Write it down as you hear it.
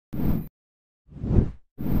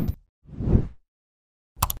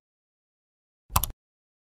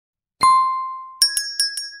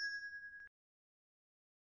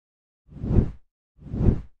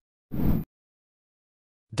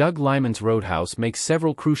Doug Liman's Roadhouse makes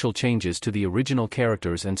several crucial changes to the original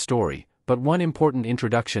characters and story, but one important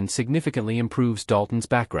introduction significantly improves Dalton's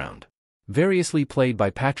background. Variously played by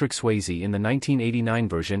Patrick Swayze in the 1989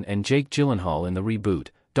 version and Jake Gyllenhaal in the reboot,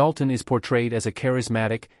 Dalton is portrayed as a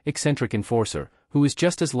charismatic, eccentric enforcer, who is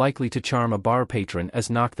just as likely to charm a bar patron as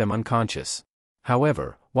knock them unconscious.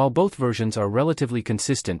 However, while both versions are relatively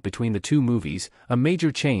consistent between the two movies, a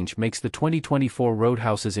major change makes the 2024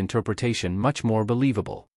 Roadhouse's interpretation much more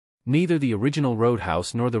believable. Neither the original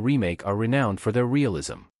Roadhouse nor the remake are renowned for their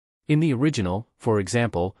realism. In the original, for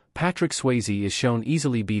example, Patrick Swayze is shown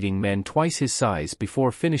easily beating men twice his size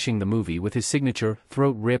before finishing the movie with his signature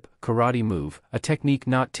throat rip karate move, a technique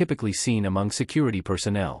not typically seen among security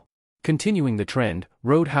personnel. Continuing the trend,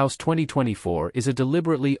 Roadhouse 2024 is a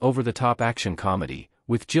deliberately over-the-top action comedy,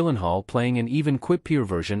 with Gyllenhaal playing an even quippier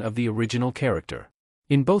version of the original character.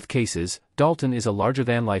 In both cases, Dalton is a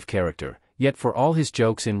larger-than-life character, yet for all his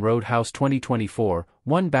jokes in Roadhouse 2024,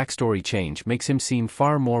 one backstory change makes him seem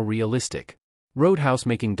far more realistic. Roadhouse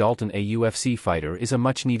making Dalton a UFC fighter is a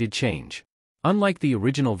much-needed change. Unlike the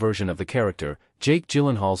original version of the character, Jake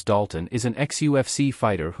Gyllenhaal's Dalton is an ex-UFC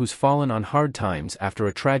fighter who's fallen on hard times after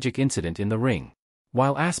a tragic incident in the ring.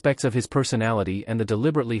 While aspects of his personality and the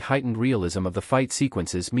deliberately heightened realism of the fight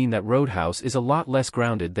sequences mean that Roadhouse is a lot less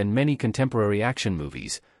grounded than many contemporary action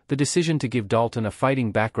movies, the decision to give Dalton a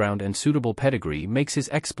fighting background and suitable pedigree makes his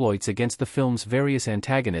exploits against the film's various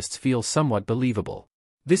antagonists feel somewhat believable.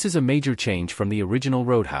 This is a major change from the original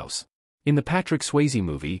Roadhouse. In the Patrick Swayze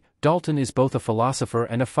movie, Dalton is both a philosopher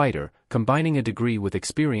and a fighter, combining a degree with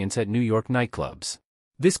experience at New York nightclubs.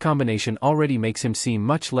 This combination already makes him seem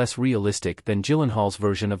much less realistic than Gyllenhaal's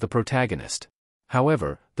version of the protagonist.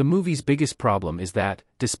 However, the movie's biggest problem is that,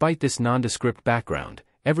 despite this nondescript background,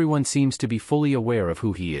 everyone seems to be fully aware of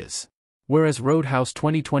who he is. Whereas Roadhouse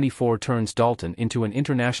 2024 turns Dalton into an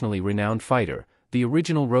internationally renowned fighter, the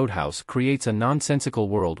original Roadhouse creates a nonsensical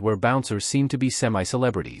world where bouncers seem to be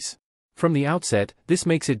semi-celebrities. From the outset, this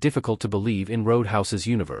makes it difficult to believe in Roadhouse's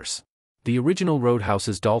universe. The original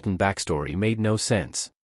Roadhouse's Dalton backstory made no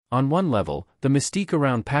sense. On one level, the mystique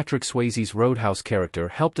around Patrick Swayze's Roadhouse character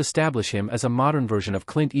helped establish him as a modern version of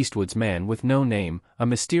Clint Eastwood's man with no name, a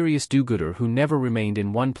mysterious do-gooder who never remained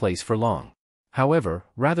in one place for long. However,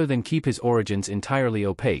 rather than keep his origins entirely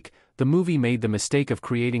opaque, the movie made the mistake of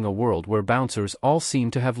creating a world where bouncers all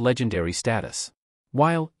seem to have legendary status.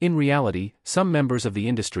 While, in reality, some members of the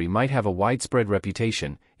industry might have a widespread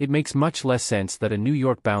reputation, it makes much less sense that a New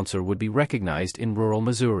York bouncer would be recognized in rural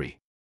Missouri.